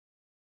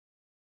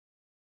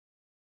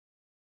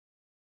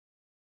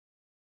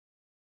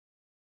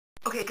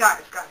Okay,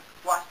 guys,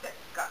 watch this.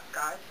 Guys.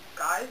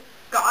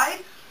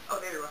 Oh,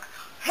 there you are.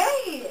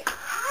 Hey,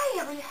 hi,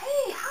 everybody.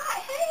 Hey, hi.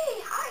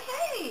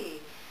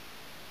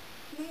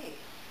 It's me,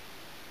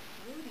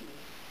 Rudy.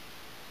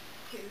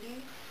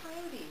 Tutti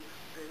Fruity.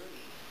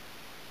 Rudy.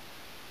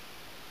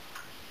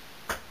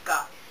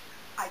 Guys,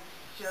 I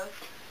just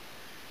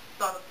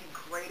thought of the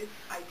greatest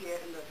idea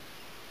in the...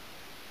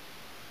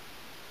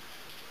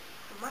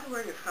 Am I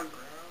wearing a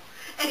sombrero?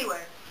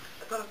 Anyway,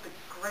 I thought of the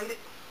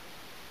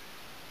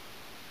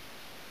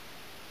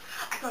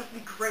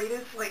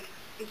greatest, like,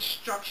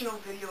 instructional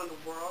video in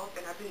the world,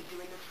 and I've been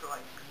doing this for,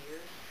 like,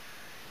 years.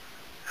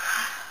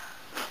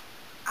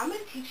 I'm going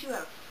to teach you how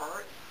to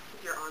fart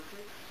with your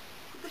armpits,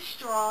 with a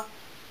straw.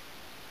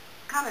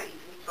 Kind of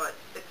easy, but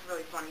it's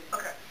really funny.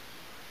 Okay,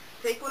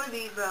 take one of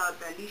these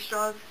bendy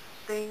straws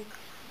things,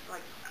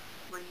 like,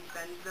 where you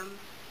bend them,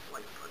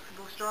 like,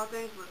 flexible straw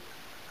things, with,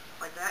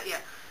 like that,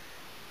 yeah.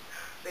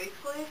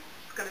 Basically,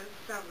 it's going to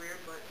sound weird,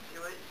 but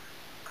do it.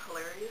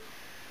 Hilarious.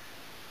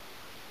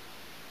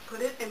 Put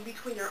it in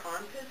between your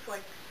armpits,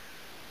 like,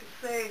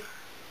 say,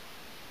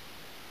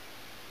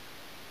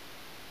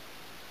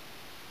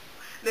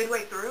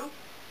 midway through,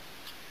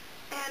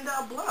 and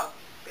blow,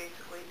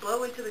 basically.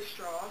 Blow into the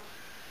straw,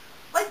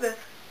 like this.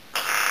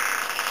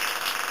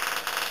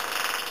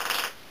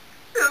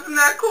 Isn't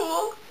that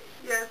cool?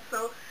 Yeah,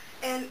 so,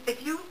 and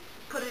if you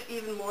put it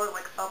even more,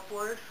 like,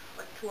 upward,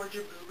 like, towards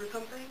your boob or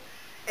something,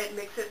 it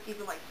makes it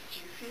even, like,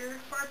 juicier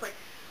parts, like,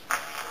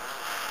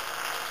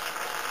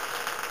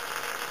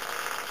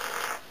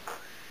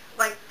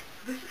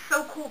 this is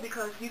so cool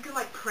because you can,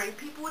 like, prank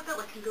people with it.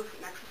 Like, you can go sit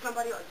next to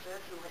somebody like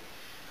this and, like,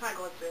 kind of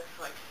go like this,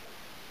 like,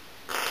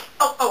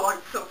 oh,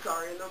 I'm so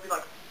sorry. And they'll be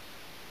like,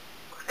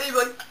 and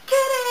you'll be like,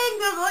 kidding!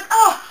 They'll be like,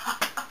 oh!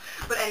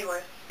 But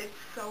anyway, it's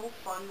so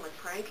fun, like,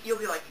 prank. You'll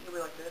be like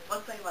this.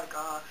 Let's say, like,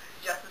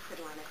 Jess is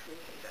sitting right next to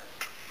me. Hey, Jess.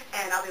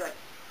 And I'll be like,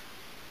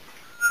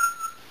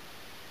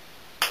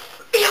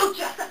 ew,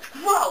 Jess, that's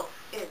gross!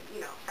 And, you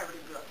know, everybody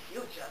will be like,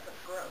 ew, Jess,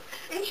 that's gross.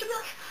 And she'll be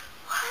like,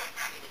 what?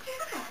 How did you do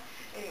that?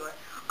 Anyway,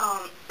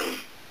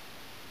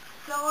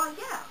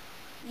 yeah,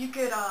 you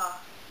could,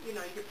 you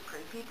know, you could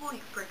prank people, you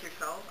could prank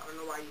yourself. I don't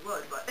know why you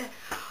would, but, you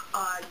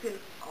can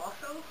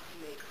also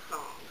make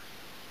songs.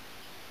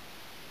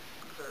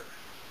 Observe.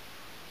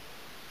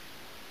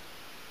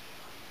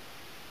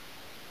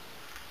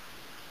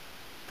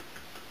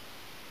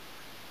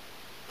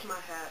 It's my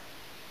hat.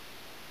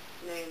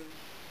 Name,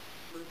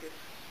 Lucas.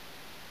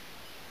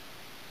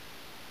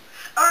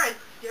 Alright,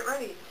 get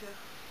ready to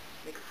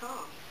make a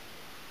song.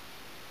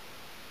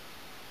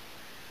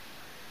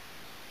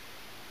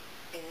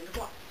 And a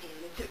one,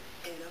 and a two,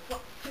 and a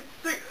 1, 2,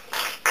 3.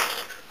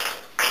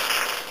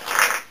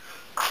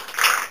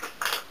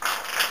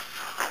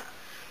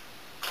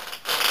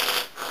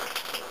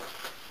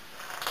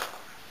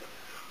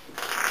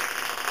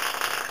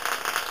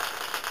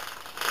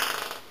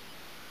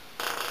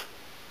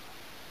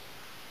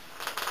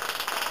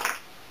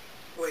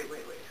 Wait,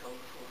 hold on.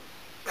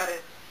 Gotta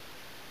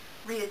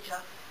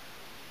readjust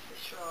the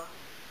straw.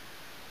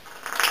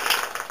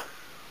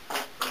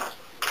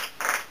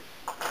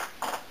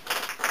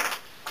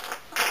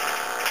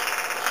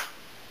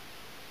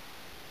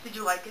 Did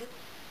you like it?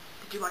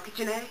 Did you like it,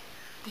 Janae?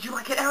 Did you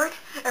like it, Eric?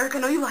 Eric, I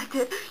know you liked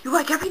it. You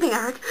like everything,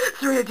 Eric.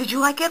 Serena, did you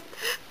like it?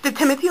 Did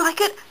Timothy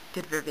like it?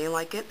 Did Vivian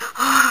like it?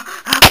 Oh,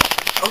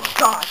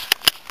 gosh.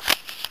 I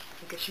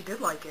guess she did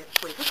like it.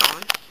 Wait, is it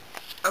on?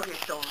 Okay,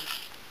 it's still on.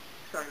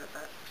 Sorry about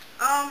that.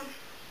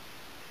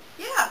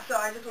 Yeah, so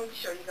I just wanted to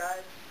show you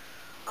guys.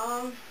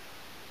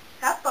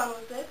 Have fun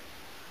with it.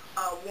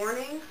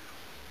 Warning. It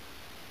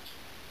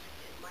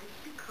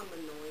might become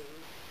annoying.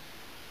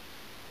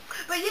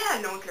 But yeah,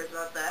 no one cares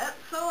about that.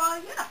 So,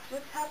 yeah,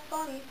 just have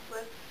fun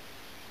with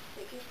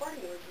making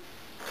farting noises.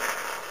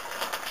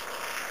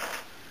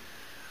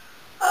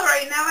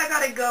 Alright, now I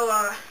gotta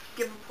go,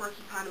 give a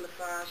porcupine a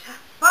massage.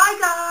 Bye,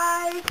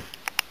 guys!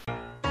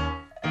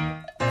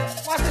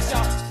 Watch this,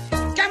 y'all.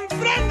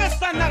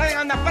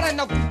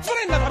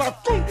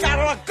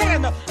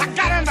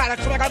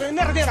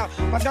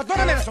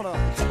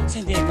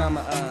 Senti,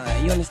 mama,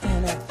 you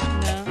understand that?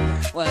 No.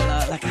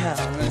 Well, like, I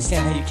don't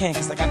understand how you can,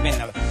 because, like, I've been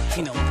to,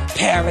 you know,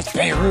 Paris,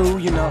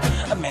 Beirut, you know,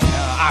 I've been,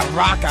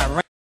 Iraq,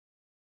 Iran.